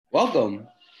Welcome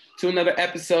to another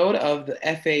episode of the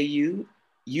FAU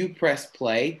U Press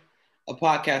Play, a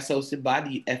podcast hosted by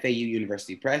the FAU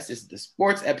University Press. This is the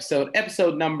sports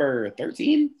episode number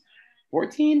 13,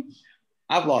 14?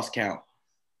 I've lost count.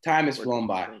 Time has flown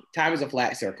by. Time is a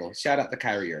flat circle. Shout out to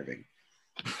Kyrie Irving.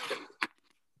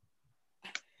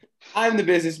 I'm the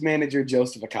business manager,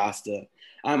 Joseph Acosta.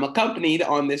 I'm accompanied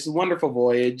on this wonderful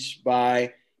voyage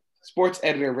by sports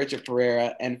editor Richard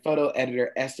Pereira and photo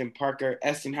editor Eston Parker.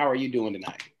 Eston, how are you doing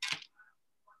tonight?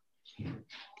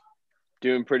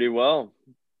 Doing pretty well.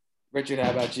 Richard,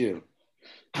 how about you?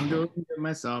 I'm doing good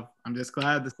myself. I'm just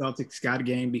glad the Celtics got a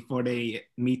game before they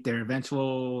meet their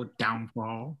eventual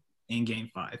downfall in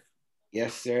Game 5.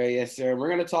 Yes, sir. Yes, sir. We're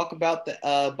going to talk about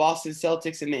the Boston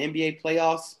Celtics and the NBA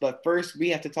playoffs. But first, we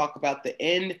have to talk about the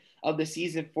end of the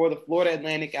season for the Florida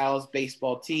Atlantic Owls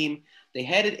baseball team. They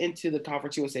headed into the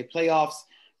Conference USA playoffs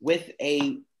with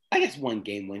one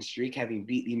game win streak, having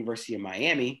beat the University of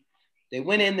Miami. They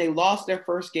went in, they lost their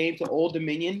first game to Old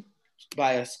Dominion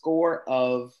by a score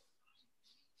of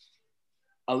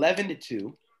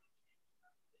 11-2.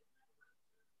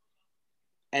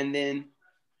 And then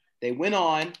they went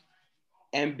on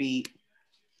and beat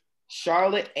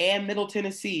Charlotte and Middle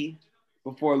Tennessee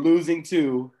before losing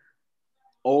to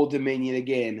Old Dominion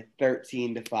again,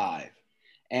 13-5.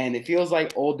 And it feels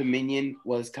like Old Dominion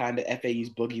was kind of FAU's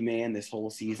boogeyman this whole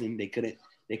season. They couldn't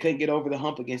get over the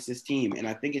hump against this team. And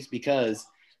I think it's because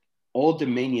Old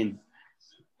Dominion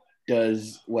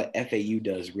does what FAU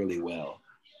does really well.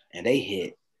 And they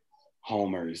hit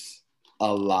homers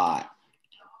a lot.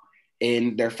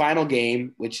 In their final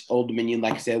game, which Old Dominion,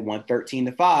 like I said, won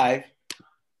 13-5,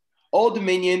 Old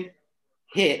Dominion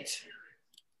hit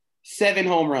 7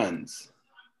 home runs.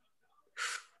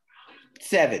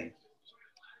 7.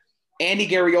 Andy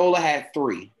Garriola had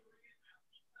 3.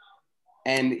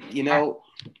 And,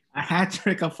 a hat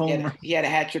trick of home runs. He had a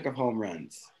hat trick of home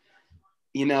runs.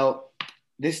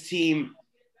 This team,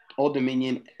 Old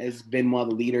Dominion, has been one of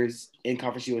the leaders in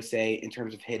Conference USA in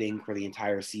terms of hitting for the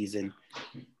entire season.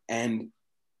 And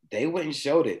they went and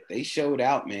showed it. They showed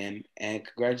out, man. And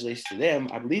congratulations to them.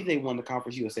 I believe they won the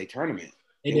Conference USA tournament.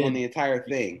 They won the entire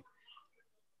thing.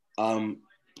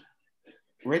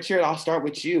 Richard, I'll start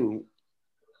with you.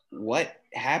 What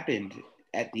happened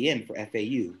at the end for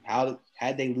FAU? How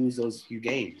had they lose those few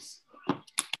games?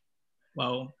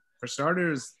 Well, for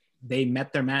starters, they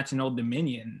met their match in Old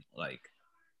Dominion.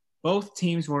 Both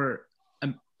teams were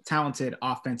talented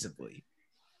offensively.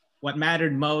 What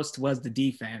mattered most was the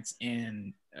defense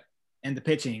and the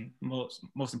pitching,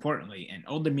 most importantly. And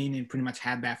Old Dominion pretty much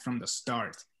had that from the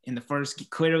start.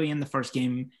 Clearly in the first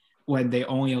game, when they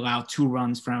only allowed 2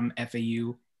 runs from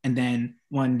FAU, and then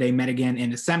when they met again in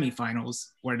the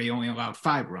semifinals, where they only allowed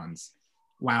 5 runs,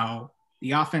 while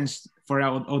the offense for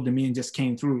Old Dominion just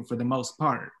came through for the most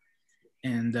part.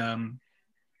 And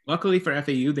luckily for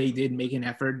FAU, they did make an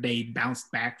effort. They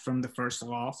bounced back from the first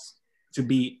loss to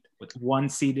beat with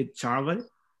 1-seeded Charlotte,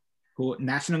 who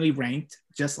nationally ranked,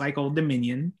 just like Old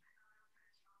Dominion.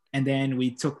 And then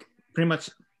we pretty much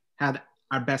had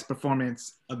our best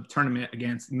performance of the tournament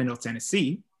against Middle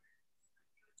Tennessee.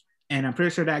 And I'm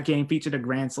pretty sure that game featured a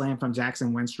grand slam from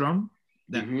Jackson Winstrom.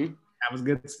 That was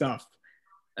good stuff.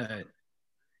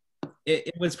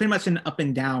 It was pretty much an up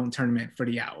and down tournament for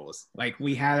the Owls.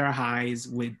 We had our highs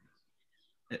with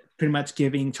pretty much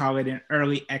giving Charlotte an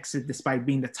early exit despite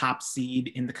being the top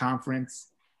seed in the conference,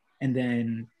 and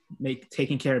then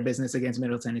taking care of business against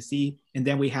Middle Tennessee. And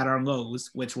then we had our lows,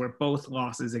 which were both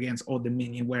losses against Old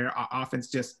Dominion, where our offense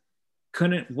just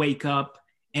couldn't wake up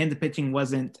and the pitching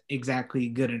wasn't exactly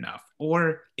good enough,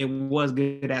 or it was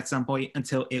good at some point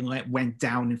until it went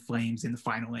down in flames in the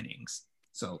final innings.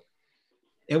 So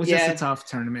it was just a tough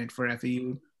tournament for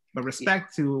FAU, but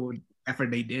respect to the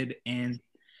effort they did. And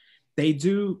they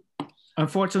do,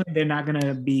 unfortunately, they're not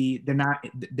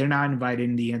invited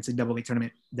in the NCAA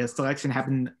tournament. The selection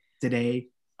happened today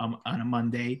on a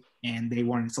Monday, and they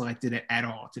weren't selected at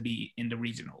all to be in the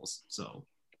regionals. So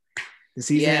the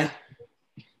season...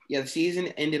 the season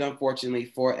ended, unfortunately,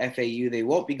 for FAU. They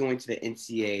won't be going to the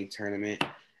NCAA tournament.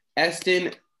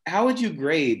 Eston, how would you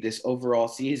grade this overall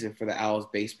season for the Owls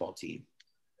baseball team?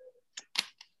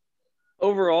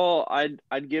 Overall,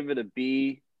 I'd give it a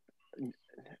B.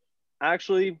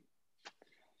 Actually,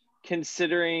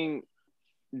 considering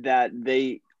that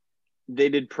they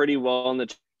did pretty well in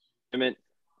the tournament.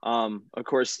 Of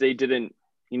course, they didn't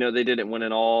win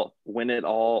it all.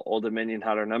 Old Dominion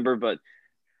had our number, but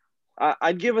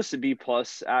I'd give us a B+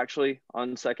 actually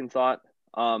on second thought.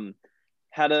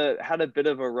 Had a bit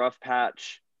of a rough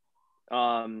patch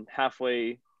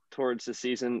halfway towards the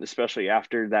season, especially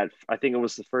after that. I think it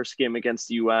was the first game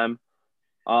against UM,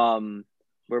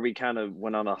 where we kind of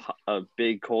went on a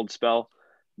big cold spell.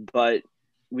 But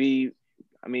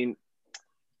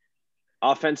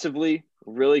offensively,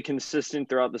 really consistent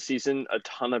throughout the season. A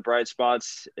ton of bright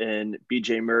spots in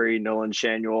BJ Murray, Nolan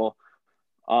Shanuel,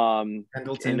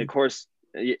 Pendleton. and of course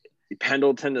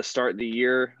Pendleton to start the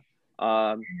year.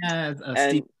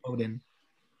 Steve Bowden,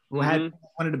 who had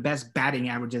one of the best batting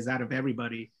averages out of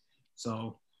everybody.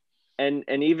 So, and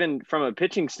even from a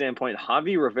pitching standpoint,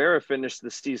 Javi Rivera finished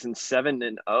the season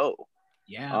 7-0.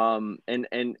 Yeah.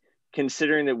 And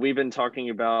considering that we've been talking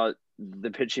about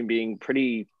the pitching being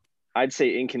pretty, I'd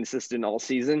say, inconsistent all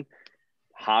season,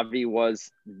 Javi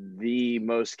was the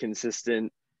most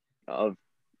consistent of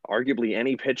arguably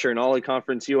any pitcher in all of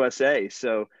Conference USA.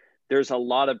 So there's a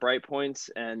lot of bright points,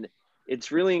 and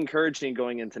it's really encouraging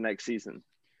going into next season.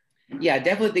 Yeah, I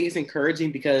definitely think it's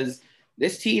encouraging because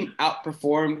this team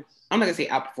outperformed. I'm not going to say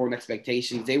outperformed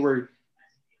expectations. They were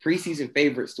preseason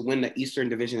favorites to win the Eastern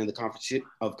Division of the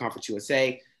Conference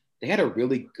USA. They had a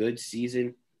really good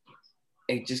season.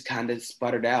 It just kind of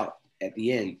sputtered out at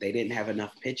the end. They didn't have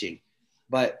enough pitching.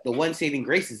 But the one saving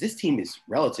grace is this team is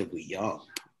relatively young.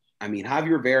 I mean,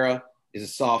 Javi Rivera is a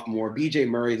sophomore. BJ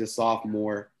Murray is a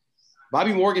sophomore.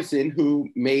 Bobby Morganson, who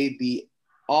made the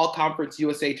All-Conference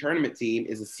USA tournament team,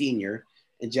 is a senior.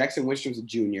 And Jackson Winstrom's a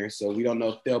junior, so we don't know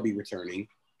if they'll be returning.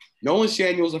 Nolan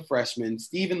Shanuel's a freshman.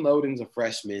 Stephen Loden's a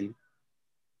freshman.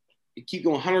 You keep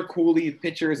going. Hunter Cooley, the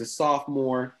pitcher, is a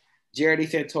sophomore. Jared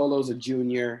Santolo's a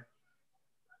junior.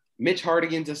 Mitch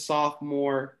Hardigan's a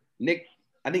sophomore.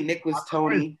 Nicholas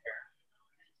Tony's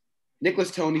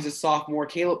a sophomore.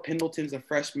 Caleb Pendleton's a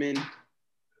freshman.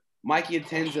 Mikey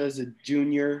Atenza is a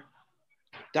junior.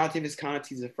 Dante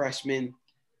Visconti's a freshman.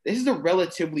 This is a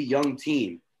relatively young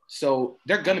team. So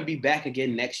they're going to be back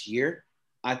again next year.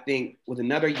 I think with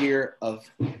another year of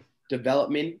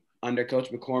development under Coach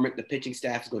McCormick, the pitching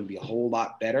staff is going to be a whole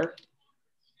lot better.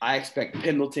 I expect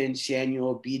Pendleton,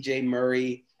 Shanuel, BJ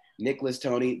Murray, Nicholas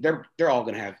Tony, they're all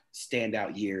going to have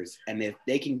standout years. And if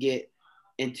they can get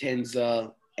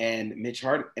Intenza and not Mitch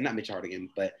Hardigan,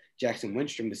 but Jackson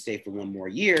Winstrom to stay for one more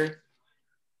year,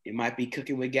 it might be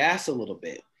cooking with gas a little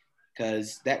bit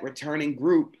because that returning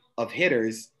group of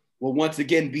hitters will once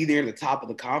again be there at the top of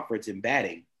the conference in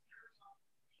batting.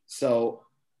 So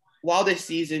while this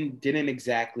season didn't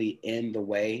exactly end the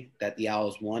way that the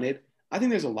Owls wanted, I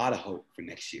think there's a lot of hope for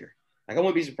next year. Like, I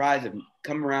wouldn't be surprised if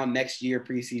come around next year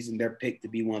preseason, they're picked to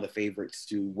be one of the favorites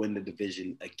to win the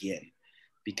division again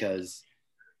because,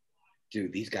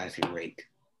 dude, these guys can rake.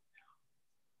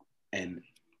 And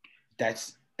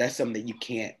that's something that you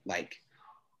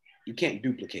can't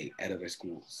duplicate at other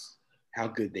schools, how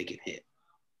good they can hit.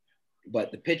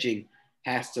 But the pitching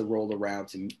has to roll around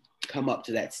to come up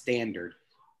to that standard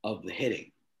of the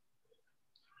hitting.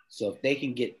 So if they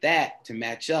can get that to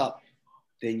match up,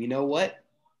 then you know what?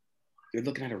 You're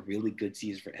looking at a really good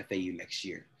season for FAU next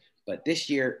year. But this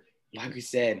year, like we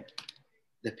said,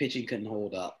 the pitching couldn't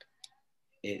hold up.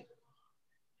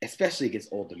 Especially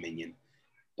against Old Dominion.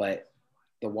 But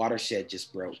the watershed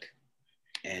just broke.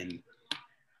 And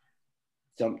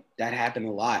that happened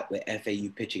a lot with FAU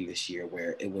pitching this year,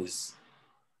 where it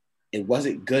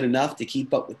wasn't good enough to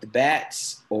keep up with the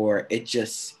bats, or it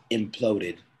just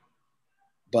imploded.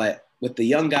 But with the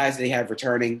young guys they have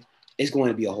returning, it's going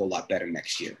to be a whole lot better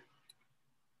next year.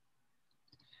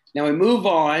 Now we move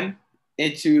on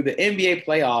into the NBA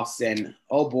playoffs, and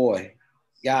oh boy,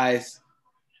 guys,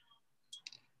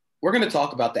 we're going to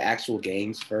talk about the actual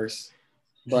games first,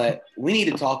 but we need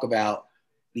to talk about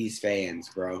these fans,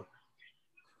 bro.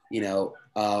 You know,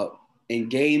 in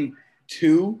game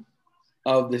 2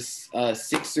 of this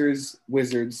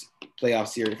Sixers-Wizards playoff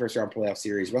series, first round playoff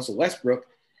series, Russell Westbrook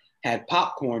had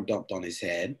popcorn dumped on his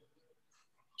head.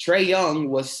 Trae Young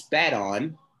was spat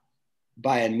on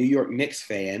by a New York Knicks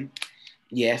fan.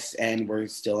 Yes, and we're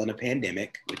still in a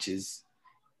pandemic, which is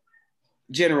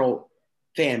general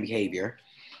fan behavior.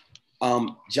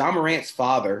 Ja Morant's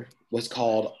father was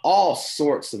called all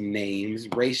sorts of names,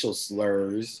 racial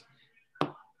slurs.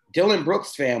 Dylan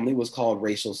Brooks' family was called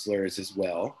racial slurs as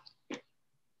well.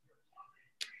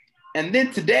 And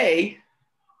then today,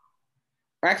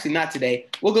 or actually not today,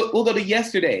 we'll go to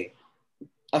yesterday.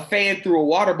 A fan threw a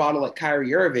water bottle at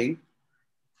Kyrie Irving.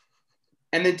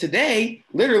 And then today,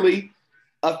 literally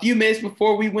a few minutes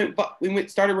before we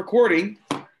started recording,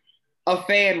 a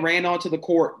fan ran onto the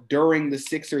court during the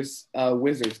Sixers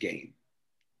Wizards game.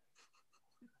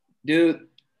 Dude,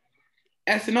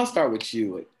 Essen, I'll start with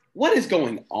you. What is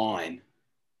going on?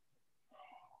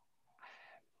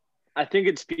 I think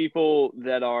it's people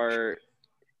that are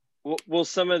Well,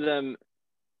 some of them,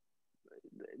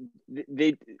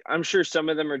 I'm sure some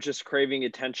of them are just craving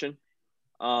attention.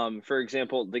 For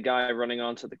example, the guy running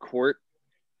onto the court,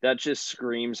 that just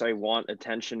screams, I want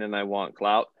attention and I want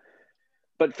clout.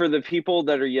 But for the people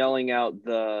that are yelling out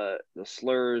the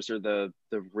slurs or the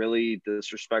really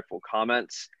disrespectful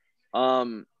comments,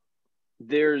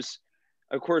 there's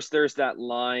that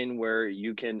line where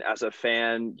you can, as a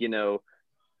fan, you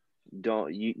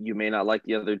may not like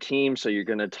the other team, so you're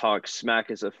going to talk smack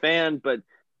as a fan, but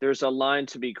there's a line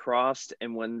to be crossed,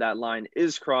 and when that line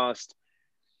is crossed,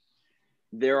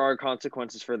 there are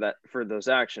consequences for those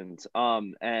actions.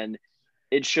 And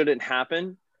it shouldn't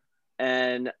happen.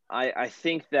 And I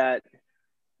think that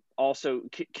also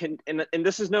and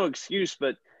this is no excuse,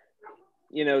 but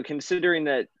considering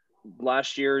that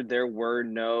last year there were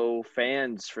no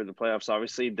fans for the playoffs,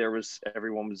 obviously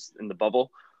everyone was in the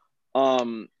bubble.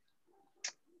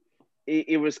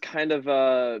 It was kind of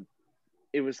a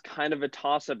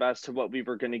toss-up as to what we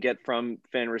were going to get from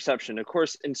fan reception. Of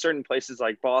course, in certain places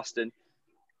like Boston,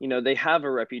 they have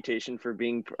a reputation for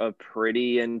being a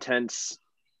pretty intense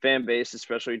fan base,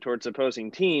 especially towards opposing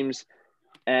teams.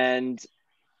 And,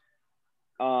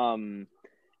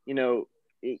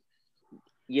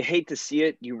 you hate to see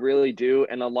it. You really do.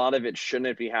 And a lot of it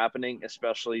shouldn't be happening,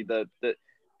 especially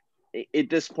at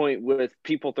this point with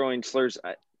people throwing slurs.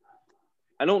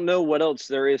 I don't know what else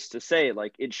there is to say.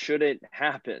 Like, it shouldn't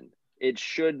happen. It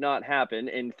should not happen.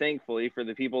 And thankfully, for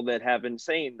the people that have been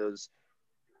saying those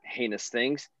heinous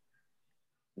things,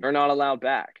 they're not allowed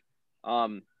back.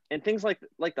 And things like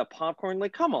the popcorn,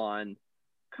 like, come on.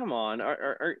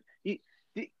 Are you,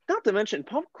 not to mention,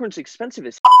 popcorn's expensive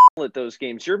as at those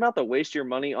games. You're about to waste your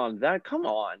money on that. Come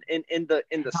on. In the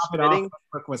spitting,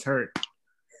 Brooke was hurt.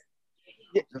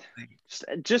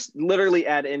 Just literally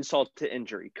add insult to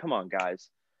injury. Come on, guys.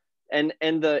 And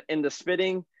the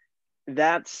spitting,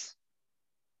 that's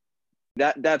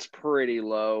pretty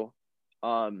low.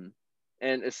 And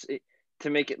to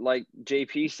make it, like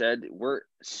JP said, we're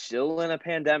still in a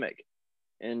pandemic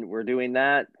and we're doing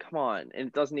that. Come on. And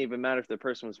it doesn't even matter if the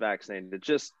person was vaccinated. It's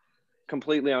just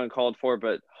completely uncalled for,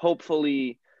 but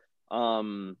hopefully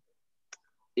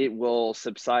it will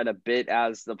subside a bit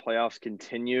as the playoffs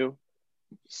continue.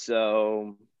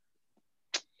 So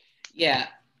yeah,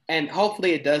 and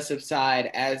hopefully it does subside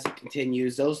as it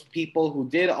continues. Those people who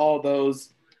did all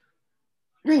those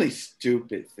really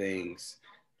stupid things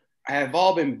have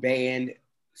all been banned.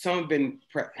 Some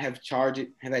have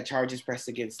had charges pressed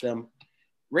against them.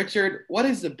 Richard, what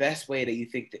is the best way that you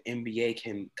think the NBA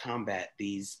can combat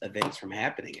these events from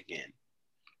happening again?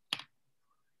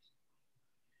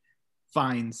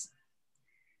 Fines.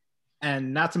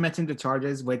 And not to mention the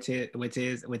charges, which did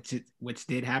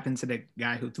happen to the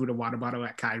guy who threw the water bottle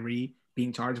at Kyrie,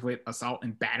 being charged with assault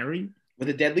and battery with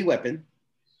a deadly weapon.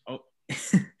 Oh,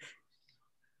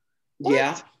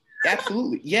 yeah,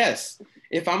 absolutely. Yes,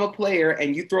 if I'm a player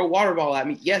and you throw a water ball at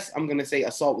me, yes, I'm gonna say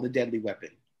assault with a deadly weapon.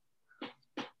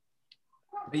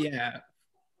 But yeah,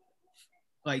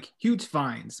 like huge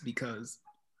fines, because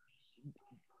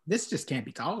this just can't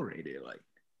be tolerated. Like,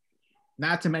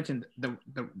 not to mention the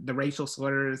racial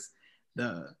slurs,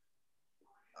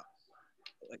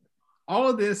 all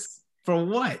of this for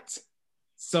what?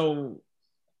 So,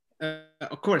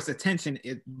 of course, attention,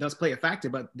 it does play a factor,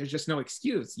 but there's just no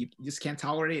excuse. You just can't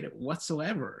tolerate it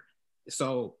whatsoever.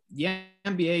 So, the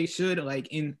NBA should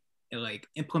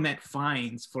implement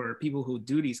fines for people who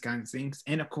do these kinds of things,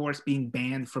 and of course, being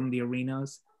banned from the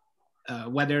arenas,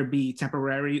 whether it be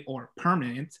temporary or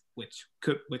permanent, which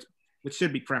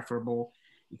should be preferable,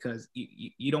 because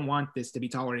you don't want this to be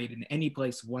tolerated in any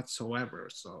place whatsoever.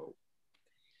 So,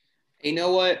 you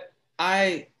know what?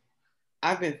 I've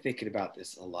been thinking about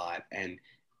this a lot, and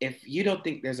if you don't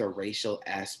think there's a racial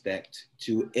aspect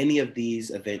to any of these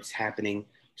events happening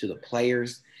to the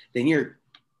players, then you're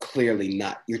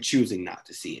choosing not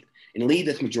to see it. In a league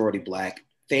that's majority Black,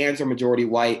 fans are majority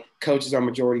white, coaches are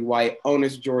majority white,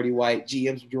 owners majority white,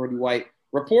 GMs majority white,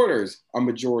 reporters are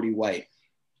majority white.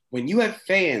 When you have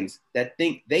fans that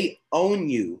think they own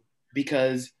you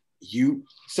because you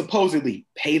supposedly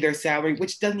pay their salary,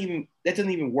 which doesn't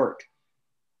even work.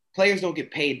 Players don't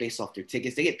get paid based off their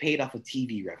tickets. They get paid off of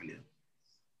TV revenue.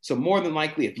 So more than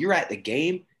likely, if you're at the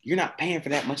game, you're not paying for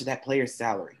that much of that player's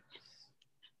salary.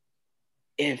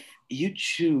 If you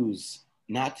choose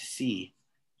not to see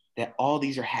that all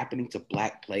these are happening to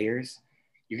Black players,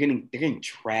 they're getting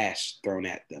trash thrown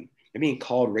at them. They're being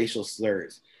called racial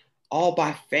slurs, all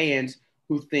by fans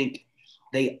who think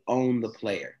they own the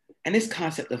player. And this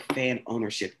concept of fan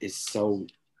ownership is so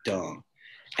dumb.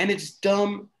 And it's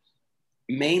dumb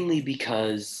mainly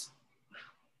because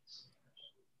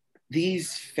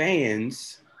these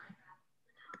fans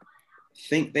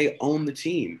think they own the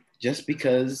team just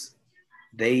because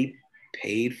they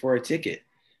paid for a ticket.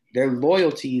 Their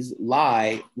loyalties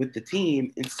lie with the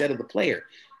team instead of the player,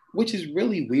 which is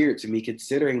really weird to me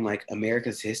considering like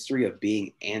America's history of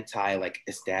being anti like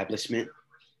establishment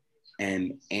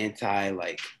and anti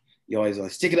like you always want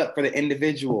to stick it up for the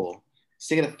individual,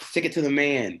 stick it to the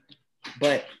man.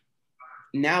 But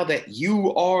now that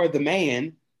you are the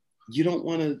man, you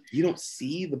don't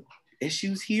see the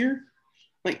issues here.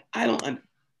 Like I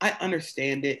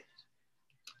understand it,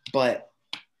 but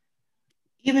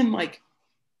even like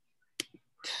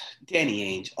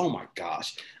Danny Ainge, oh my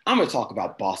gosh. I'm going to talk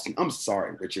about Boston. I'm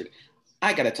sorry, Richard.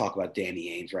 I got to talk about Danny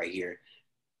Ainge right here.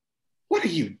 What are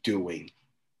you doing?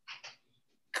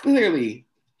 Clearly,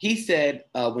 he said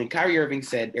when Kyrie Irving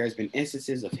said there has been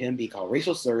instances of him being called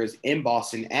racial slurs in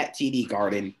Boston at TD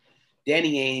Garden,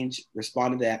 Danny Ainge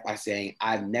responded to that by saying,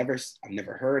 I've never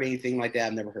heard anything like that.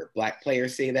 I've never heard black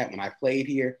players say that when I played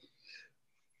here.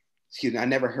 Excuse me, I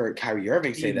never heard Kyrie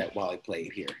Irving say that while he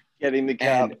played here. Getting the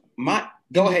cap. And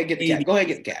go ahead, get the cap. Go ahead,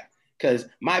 get the cap. Because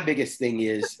my biggest thing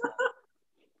is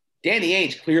Danny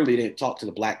Ainge clearly didn't talk to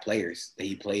the black players that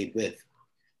he played with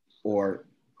or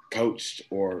coached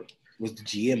or was the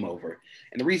GM over.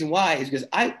 And the reason why is because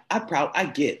I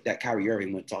get that Kyrie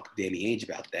Irving went to talk to Danny Ainge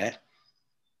about that.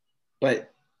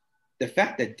 But the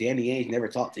fact that Danny Ainge never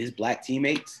talked to his black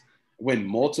teammates when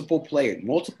multiple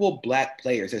black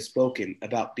players have spoken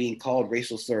about being called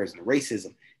racial slurs and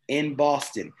racism in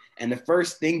Boston. And the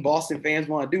first thing Boston fans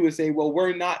want to do is say, well,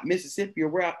 we're not Mississippi or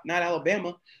we're not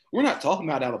Alabama. We're not talking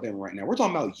about Alabama right now. We're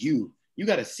talking about you. You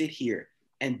got to sit here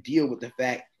and deal with the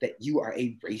fact that you are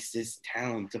a racist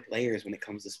town to players when it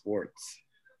comes to sports.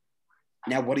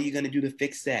 Now, what are you going to do to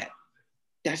fix that?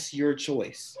 That's your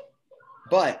choice.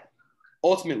 But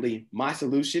ultimately, my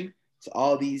solution to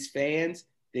all these fans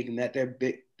thinking that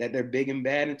they're big and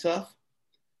bad and tough,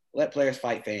 let players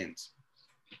fight fans.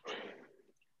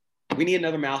 We need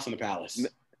another mouse in the palace.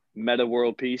 Meta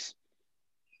world peace.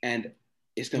 And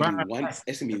it's gonna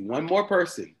be one more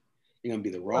person. You're gonna be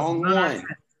the wrong one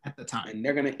at the time, and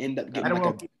they're gonna end up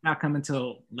getting not come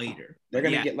until later. They're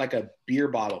gonna get like a beer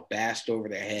bottle bashed over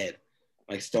their head,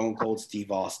 like Stone Cold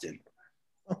Steve Austin.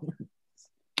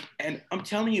 And I'm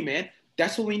telling you, man,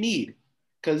 that's what we need.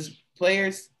 Because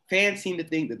fans seem to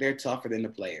think that they're tougher than the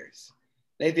players.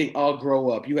 They think, oh, grow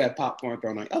up. You have popcorn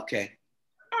thrown on. Okay,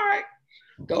 all right,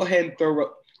 go ahead and throw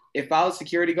up. If I was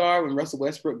security guard when Russell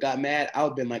Westbrook got mad, I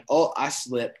would have been like, oh, I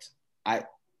slipped. I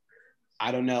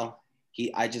don't know.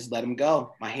 I just let him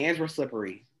go. My hands were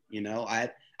slippery. You know,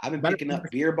 I've been picking up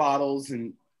beer bottles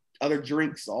and other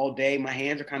drinks all day. My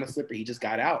hands are kind of slippery. He just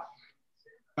got out.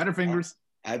 Butterfingers.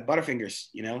 I had butterfingers,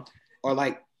 you know, or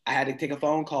like I had to take a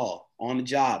phone call on the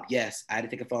job. Yes, I had to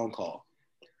take a phone call.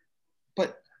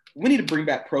 But we need to bring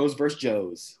back Pros versus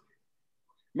Joes.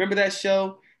 Remember that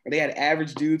show where they had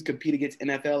average dudes compete against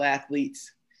NFL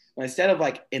athletes? Well, instead of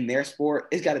like in their sport,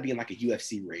 it's got to be in like a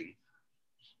UFC ring.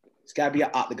 It's got to be an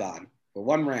octagon for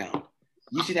one round.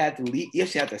 You should have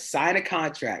to sign a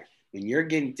contract when you're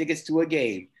getting tickets to a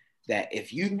game that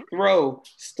if you throw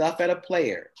stuff at a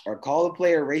player or call a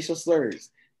player racial slurs,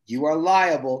 you are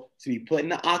liable to be put in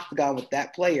the octagon with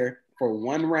that player for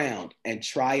one round and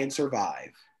try and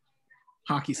survive.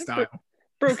 Hockey style.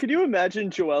 Bro, can you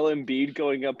imagine Joel Embiid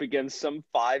going up against some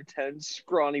 5'10"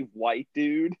 scrawny white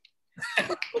dude?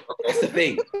 That's the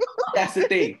thing.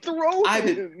 I've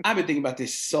been thinking about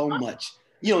this so much.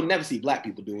 You don't never see black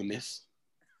people doing this.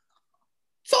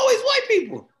 It's always white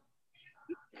people.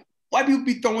 White people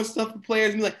be throwing stuff at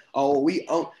players and be like,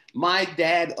 oh, my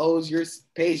dad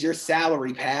pays your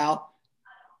salary, pal.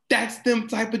 That's them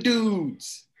type of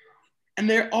dudes. And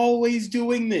they're always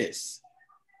doing this.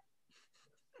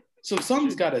 So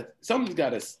something's gotta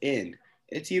end.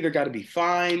 It's either gotta be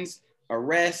fines,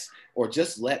 arrests, or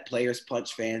just let players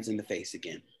punch fans in the face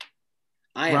again.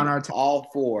 I am all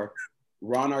for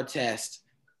Ron Artest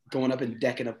going up and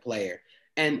decking a player.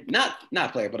 And not a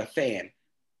player, but a fan.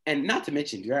 And not to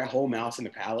mention, that whole mouse in the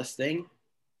palace thing,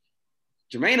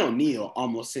 Jermaine O'Neal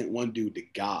almost sent one dude to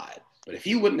God. But if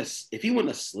he wouldn't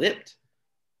have slipped,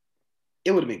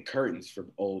 it would have been curtains for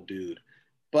old dude.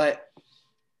 But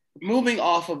moving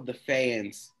off of the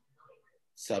fans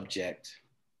subject,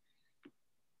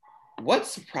 what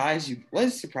surprised you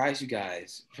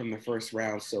guys from the first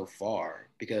round so far?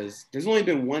 Because there's only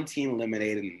been one team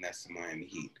eliminated, and that's the Miami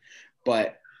Heat.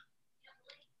 But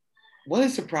what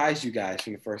has surprised you guys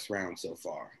from the first round so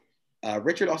far?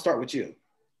 Richard, I'll start with you.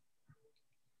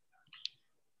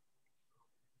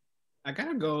 I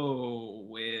gotta go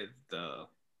with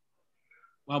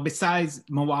besides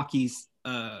Milwaukee's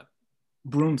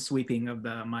broom sweeping of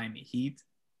the Miami Heat.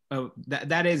 Oh,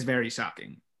 that is very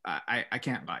shocking. I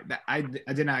can't lie. That I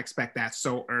did not expect that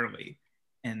so early,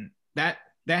 and that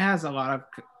has a lot of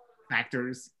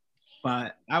factors.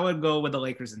 But I would go with the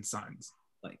Lakers and Suns.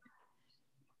 Like,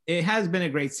 it has been a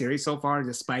great series so far,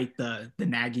 despite the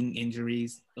nagging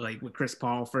injuries, like with Chris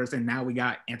Paul first, and now we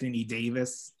got Anthony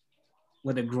Davis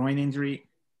with a groin injury.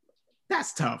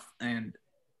 That's tough. And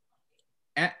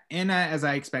as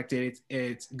I expected,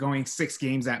 it's going 6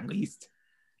 games at least.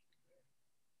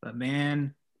 But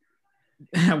man,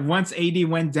 once AD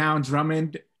went down,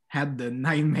 Drummond had the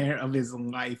nightmare of his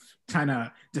life trying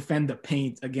to defend the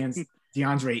paint against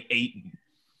DeAndre Ayton,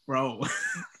 bro.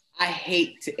 I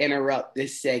hate to interrupt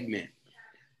this segment,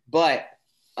 but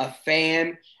a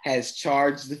fan has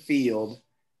charged the field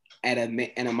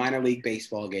in a minor league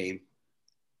baseball game.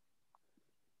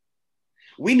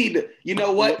 We need to, you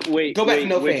know what? Go back to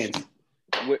no fans.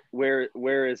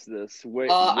 Where is this?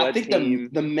 I think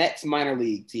the Mets minor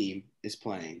league team is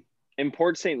playing. In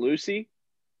Port St. Lucie?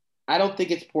 I don't think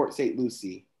it's Port St.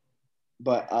 Lucie,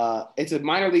 but it's a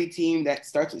minor league team that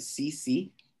starts with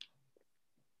CC.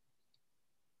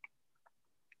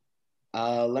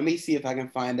 Let me see if I can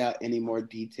find out any more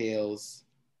details.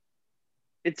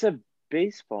 It's a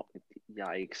baseball.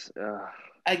 Yikes.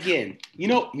 Again, you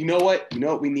know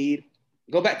what we need?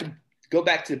 Go back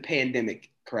to the pandemic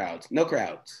crowds. No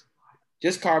crowds.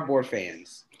 Just cardboard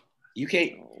fans. You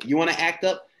want to act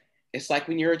up? It's like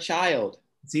when you're a child.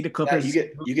 See the Clippers. You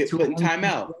get put in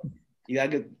timeout. You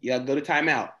gotta go to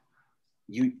timeout.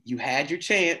 You had your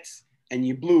chance and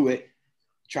you blew it,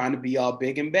 trying to be all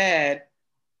big and bad,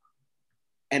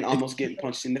 and almost getting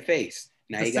punched in the face.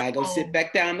 Now you gotta go sit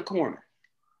back down in the corner.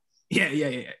 Yeah.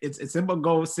 It's simple.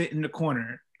 Go sit in the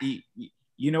corner.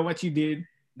 You know what you did.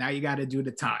 Now you got to do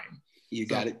the time. You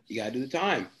got to do the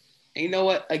time. And you know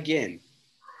what? Again,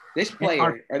 this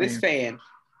player or this fan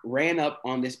ran up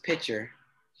on this pitcher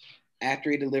after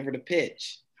he delivered a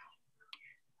pitch.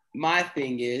 My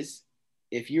thing is,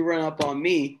 if you run up on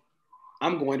me,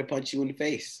 I'm going to punch you in the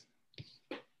face.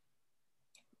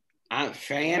 I'm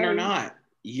fan or not,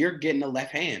 you're getting a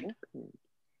left hand.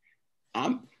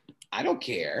 I don't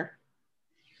care.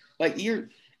 Like,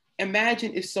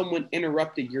 imagine if someone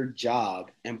interrupted your job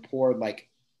and poured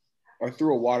or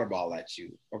threw a water ball at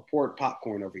you or poured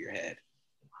popcorn over your head.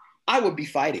 I would be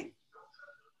fighting.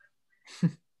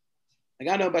 I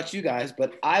don't know about you guys,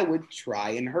 but I would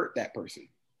try and hurt that person.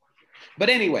 But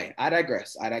anyway, I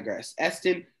digress.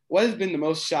 Eston, what has been the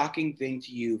most shocking thing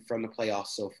to you from the playoffs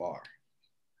so far?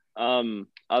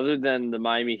 Other than the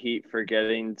Miami Heat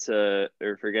forgetting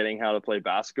how to play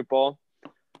basketball,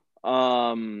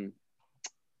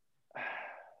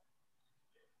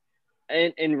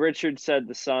 And Richard said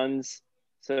the Suns,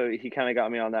 so he kind of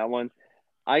got me on that one.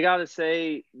 I got to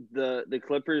say the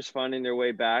Clippers finding their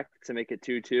way back to make it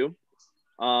 2-2.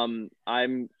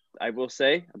 I will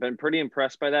say I've been pretty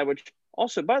impressed by that, which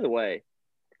also, by the way,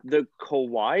 the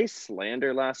Kawhi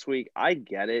slander last week, I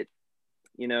get it.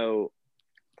 You know,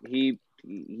 he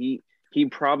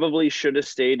probably should have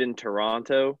stayed in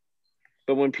Toronto.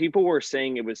 But when people were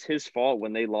saying it was his fault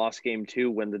when they lost game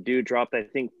 2, when the dude dropped, I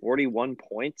think, 41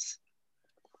 points,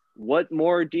 what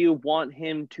more do you want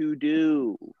him to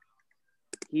do?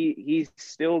 He's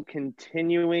still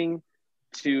continuing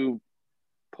to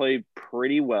play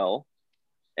pretty well.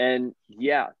 And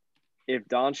yeah, if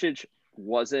Doncic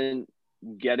wasn't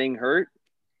getting hurt,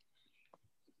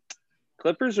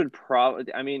 Clippers would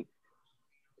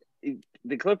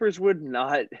the Clippers would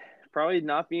probably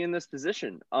not be in this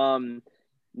position.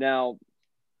 Now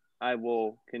I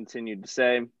will continue to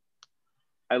say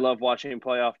I love watching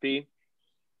playoff P,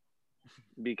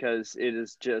 because it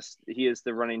is he is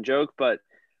the running joke. But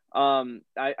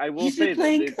I will say he's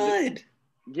playing good.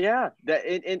 Yeah,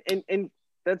 and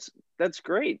that's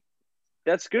great.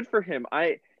 That's good for him.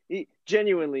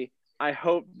 Genuinely, I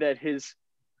hope that his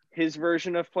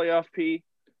version of playoff P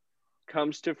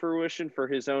comes to fruition for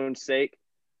his own sake.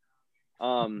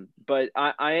 But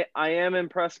I am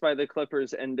impressed by the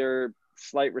Clippers and their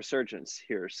slight resurgence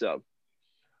here. So.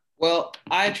 Well,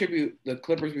 I attribute the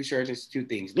Clippers' resurgence to 2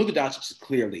 things. Luka Doncic is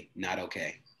clearly not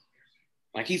okay.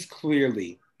 Like, he's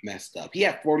clearly messed up. He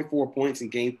had 44 points in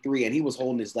game 3, and he was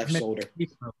holding his left shoulder.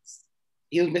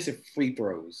 He was missing free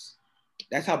throws.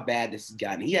 That's how bad this has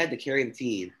gotten. He had to carry the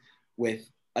team with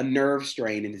a nerve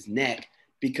strain in his neck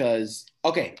because,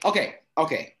 okay.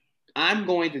 I'm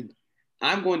going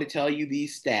to tell you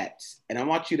these stats, and I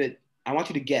want you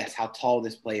to guess how tall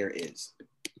this player is.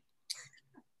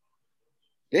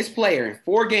 This player in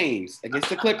 4 games against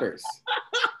the Clippers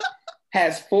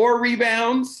has 4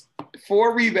 rebounds, 3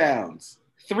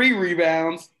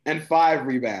 rebounds, and 5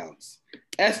 rebounds.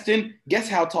 Eston, guess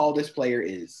how tall this player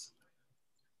is?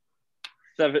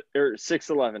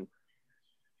 6'11".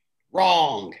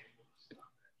 Wrong.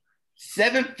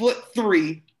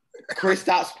 7'3",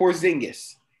 Kristaps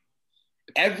Porzingis.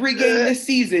 Every game this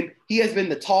season, he has been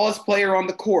the tallest player on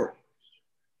the court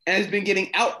and has been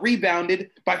getting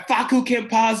out-rebounded by Facu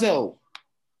Campazzo.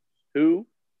 Who?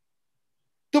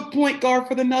 The point guard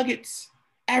for the Nuggets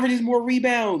averages more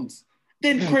rebounds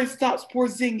than Kristaps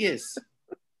Porzingis.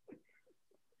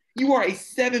 You are a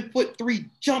 7'3"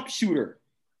 jump shooter,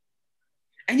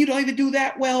 and you don't even do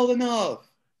that well enough.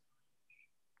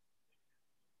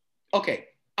 Okay,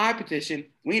 I petition.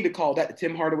 We need to call that the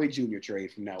Tim Hardaway Jr.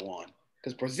 trade from now on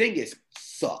because Porzingis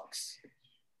sucks.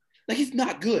 Like, he's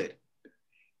not good.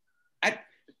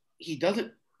 He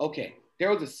doesn't. Okay,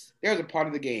 there was a part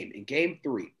of the game in Game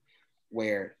 3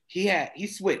 where he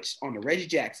switched on to Reggie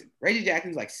Jackson. Reggie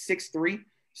Jackson's like 6'3",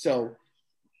 so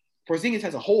Porzingis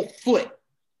has a whole foot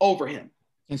over him.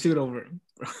 And shoot over him.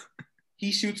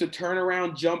 He shoots a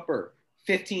turnaround jumper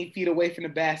 15 feet away from the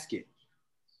basket.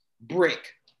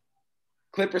 Brick.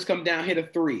 Clippers come down, hit a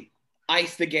 3.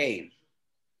 Ice the game.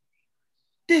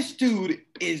 This dude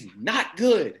is not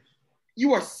good.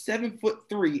 You are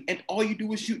 7'3", and all you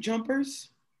do is shoot jumpers?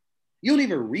 You don't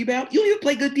even rebound? You don't even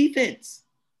play good defense.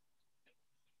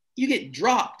 You get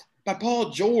dropped by Paul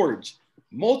George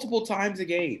multiple times a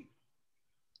game.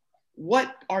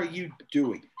 What are you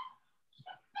doing?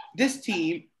 This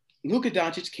team, Luka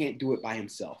Doncic can't do it by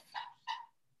himself.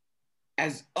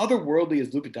 As otherworldly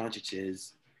as Luka Doncic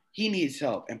is, he needs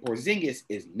help, and Porzingis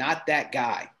is not that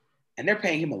guy. And they're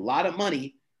paying him a lot of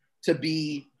money to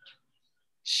be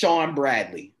Sean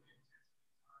Bradley.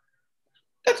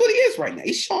 That's what he is right now.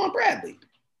 He's Sean Bradley.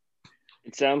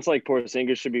 It sounds like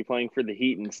Porzingis should be playing for the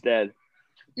Heat instead.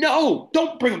 No,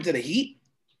 don't bring him to the Heat.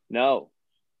 No.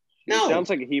 He No. sounds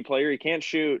like a Heat player. He can't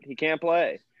shoot. He can't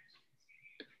play.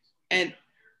 And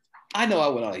I know I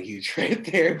went on a huge trade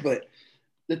there, but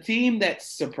the team that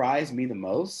surprised me the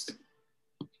most,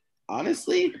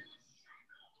 honestly,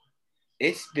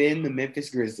 it's been the Memphis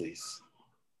Grizzlies.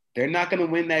 They're not going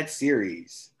to win that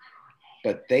series,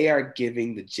 but they are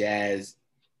giving the Jazz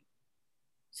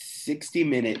 60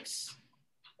 minutes,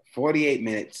 48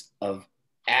 minutes of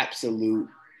absolute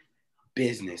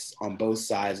business on both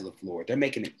sides of the floor. They're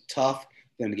making it tough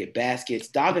for them to get baskets.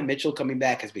 Donovan Mitchell coming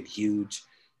back has been huge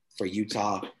for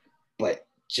Utah, but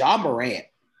Ja Morant,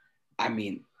 I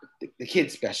mean, the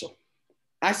kid's special.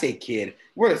 I say kid,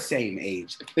 we're the same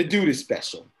age. The dude is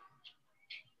special.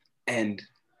 And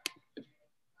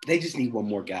they just need one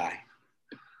more guy.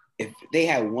 If they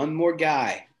had one more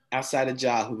guy outside of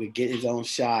Ja who could get his own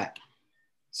shot,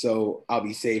 so I'll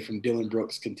be saved from Dylan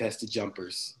Brooks' contested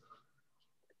jumpers,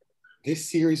 this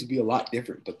series would be a lot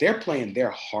different. But they're playing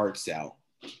their hearts out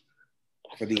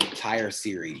for the entire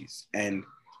series. And,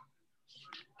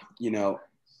 you know,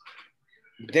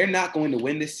 they're not going to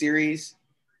win this series,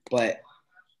 but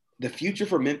the future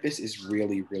for Memphis is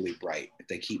really, really bright if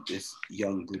they keep this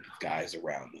young group of guys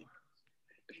around them.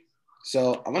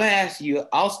 So I'm going to ask you,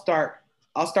 I'll start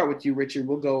with you, Richard.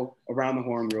 We'll go around the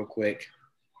horn real quick.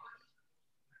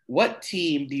 What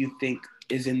team do you think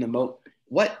is in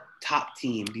what top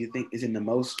team do you think is in the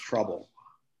most trouble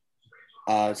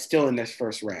still in this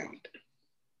first round?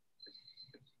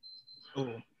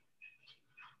 Oh.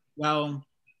 Well,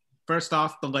 first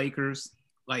off, the Lakers.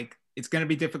 Like, it's going to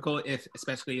be difficult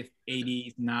especially if AD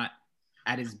is not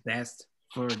at his best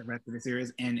for the rest of the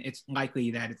series. And it's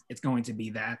likely that it's going to be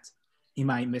that. He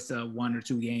might miss 1 or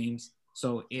 2 games.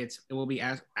 So it will be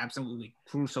absolutely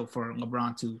crucial for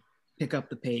LeBron to pick up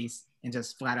the pace and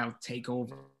just flat out take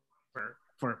over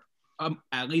for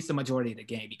at least the majority of the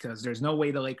game, because there's no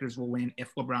way the Lakers will win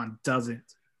if LeBron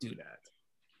doesn't do that.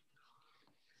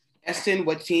 Eston,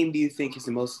 what top team do you think is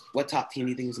the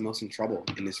most in trouble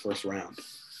in this first round?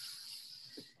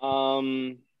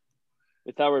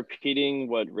 Without repeating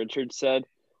what Richard said,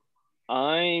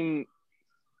 I'm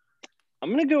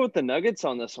going to go with the Nuggets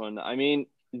on this one. I mean,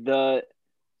 the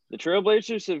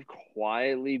Trailblazers have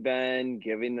quietly been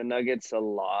giving the Nuggets a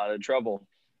lot of trouble.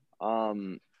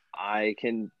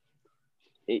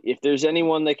 If there's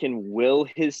anyone that can will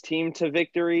his team to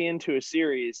victory into a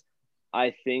series,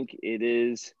 I think it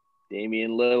is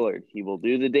Damian Lillard. He will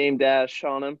do the Dame Dash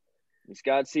on him. He's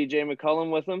got CJ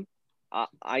McCollum with him.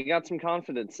 I got some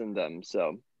confidence in them.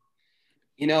 So,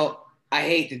 you know, I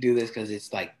hate to do this because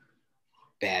it's like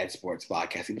bad sports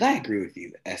podcasting, but I agree with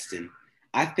you, Eston.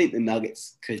 I think the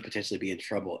Nuggets could potentially be in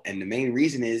trouble. And the main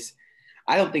reason is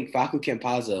I don't think you can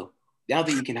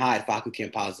hide Facu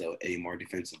Campazzo anymore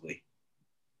defensively.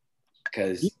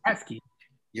 Because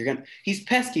He's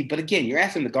pesky, but again, you're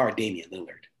asking to guard Damian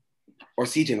Lillard or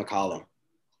CJ McCollum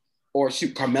or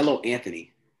shoot Carmelo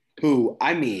Anthony, who,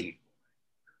 I mean,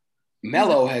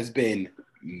 Melo has been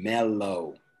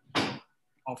mellow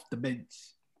off the bench.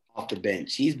 Off the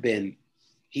bench. He's been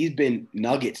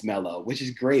Nuggets mellow, which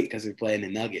is great because they're playing the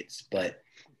Nuggets. But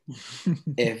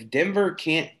if Denver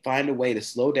can't find a way to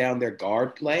slow down their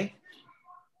guard play,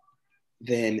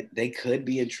 then they could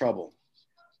be in trouble.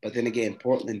 But then again,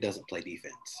 Portland doesn't play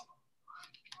defense.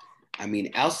 I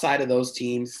mean, outside of those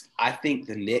teams, I think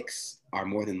the Knicks are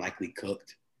more than likely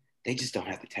cooked. They just don't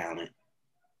have the talent.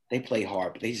 They play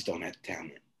hard, but they just don't have the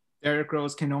talent. Derrick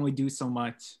Rose can only do so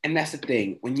much. And that's the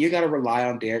thing. When you got to rely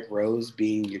on Derrick Rose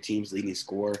being your team's leading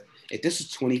scorer, if this was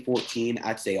 2014,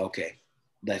 I'd say, okay,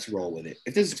 let's roll with it.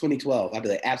 If this is 2012, I'd be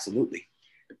like, absolutely.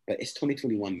 But it's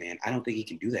 2021, man. I don't think he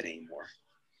can do that anymore.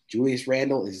 Julius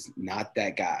Randle is not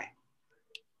that guy.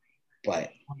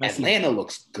 But Atlanta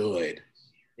looks good.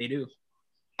 They do.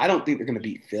 I don't think they're going to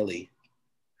beat Philly,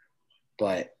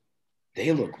 but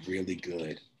they look really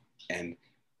good. And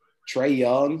Trae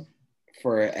Young,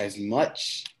 for as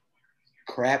much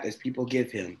crap as people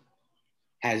give him,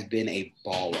 has been a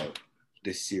baller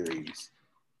this series.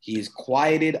 He's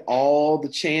quieted all the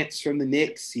chants from the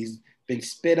Knicks. He's been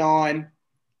spit on.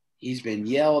 He's been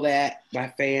yelled at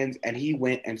by fans, and he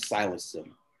went and silenced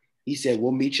them. He said,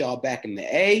 we'll meet y'all back in the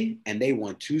A, and they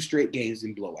won 2 straight games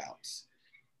in blowouts.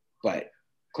 But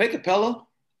Clay Capella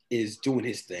is doing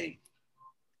his thing.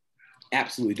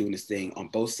 Absolutely doing his thing on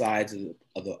both sides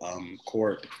of the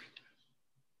court.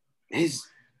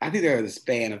 I think there was a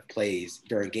span of plays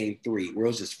during game 3 where it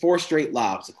was just 4 straight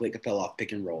lobs to Clay Capella off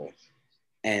pick and roll.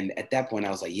 And at that point,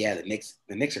 I was like, yeah, the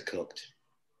Knicks are cooked.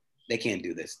 They can't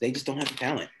do this. They just don't have the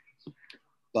talent.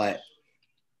 But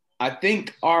I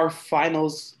think our final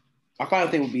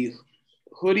thing will be,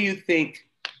 who do you think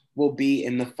will be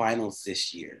in the finals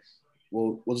this year?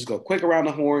 We'll just go quick around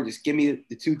the horn. Just give me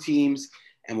the 2 teams,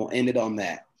 and we'll end it on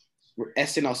that.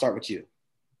 Eston, I'll start with you.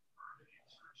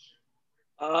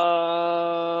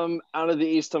 Out of the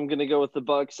East, I'm gonna go with the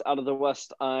Bucks. Out of the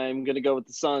West, I'm gonna go with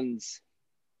the Suns.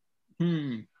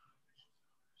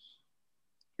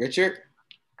 Richard?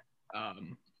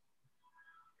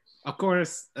 Of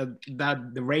course,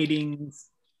 that the ratings.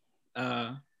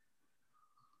 I'm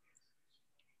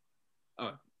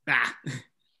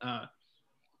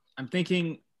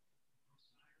thinking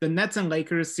the Nets and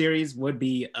Lakers series would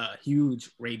be a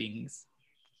huge ratings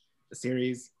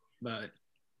series, but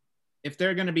if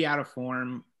they're going to be out of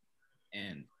form,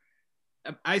 and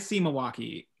I see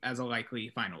Milwaukee as a likely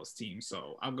finals team,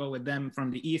 so I'll go with them from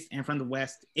the East and from the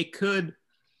West. It could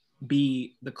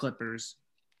be the Clippers,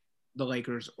 the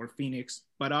Lakers, or Phoenix,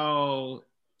 but I'll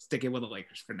stick it with the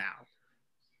Lakers for now.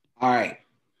 All right.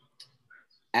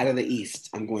 Out of the East,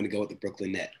 I'm going to go with the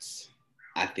Brooklyn Nets.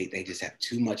 I think they just have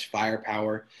too much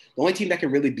firepower. The only team that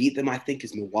can really beat them, I think,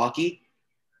 is Milwaukee.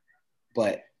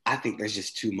 But I think there's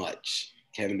just too much.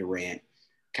 Kevin Durant,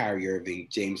 Kyrie Irving,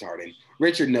 James Harden.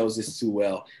 Richard knows this too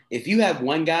well. If you have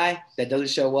one guy that doesn't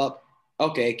show up,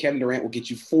 okay, Kevin Durant will get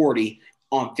you 40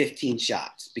 on 15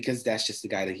 shots because that's just the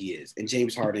guy that he is. And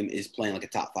James Harden is playing like a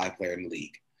top 5 player in the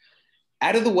league.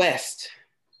 Out of the West,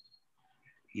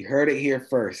 you heard it here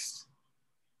first.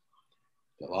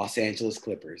 The Los Angeles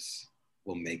Clippers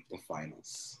will make the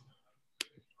finals.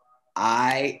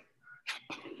 I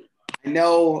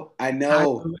know.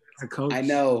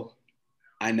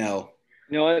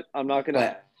 You know what? I'm not gonna.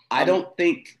 But I don't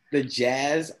think the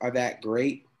Jazz are that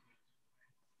great.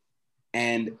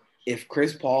 And if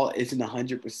Chris Paul isn't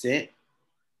 100%,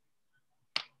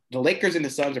 the Lakers and the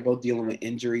Suns are both dealing with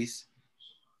injuries.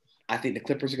 I think the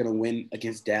Clippers are going to win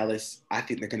against Dallas. I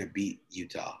think they're going to beat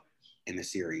Utah in the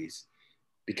series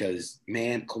because,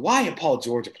 man, Kawhi and Paul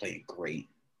George are playing great.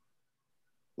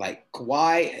 Like,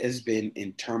 Kawhi has been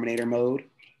in Terminator mode.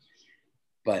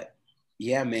 But,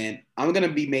 yeah, man, I'm going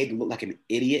to be made to look like an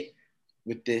idiot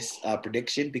with this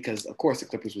prediction because, of course, the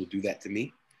Clippers will do that to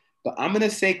me. But I'm going to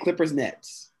say Clippers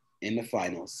Nets in the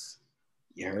finals.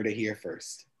 You heard it here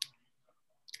first.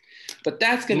 But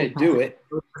that's going to do it.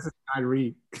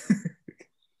 Kyrie.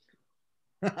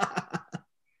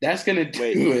 That's going to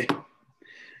do it.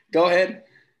 Go ahead.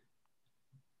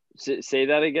 Say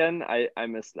that again. I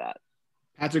missed that.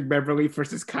 Patrick Beverley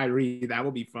versus Kyrie. That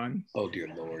will be fun. Oh, dear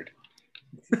Lord.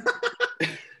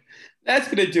 That's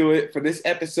going to do it for this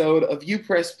episode of You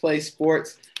Press Play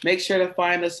Sports. Make sure to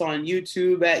find us on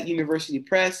YouTube at University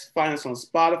Press. Find us on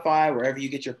Spotify, wherever you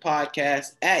get your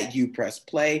podcasts at You Press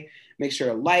Play. Make sure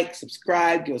to like,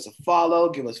 subscribe, give us a follow,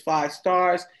 give us 5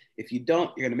 stars. If you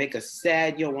don't, you're going to make us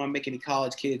sad. You don't want to make any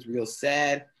college kids real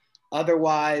sad.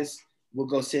 Otherwise, we'll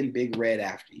go send Big Red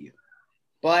after you.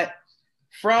 But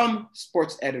from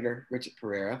sports editor Richard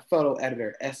Pereira, photo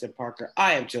editor Esther Parker,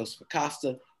 I am Joseph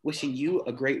Acosta, wishing you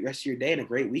a great rest of your day and a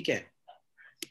great weekend.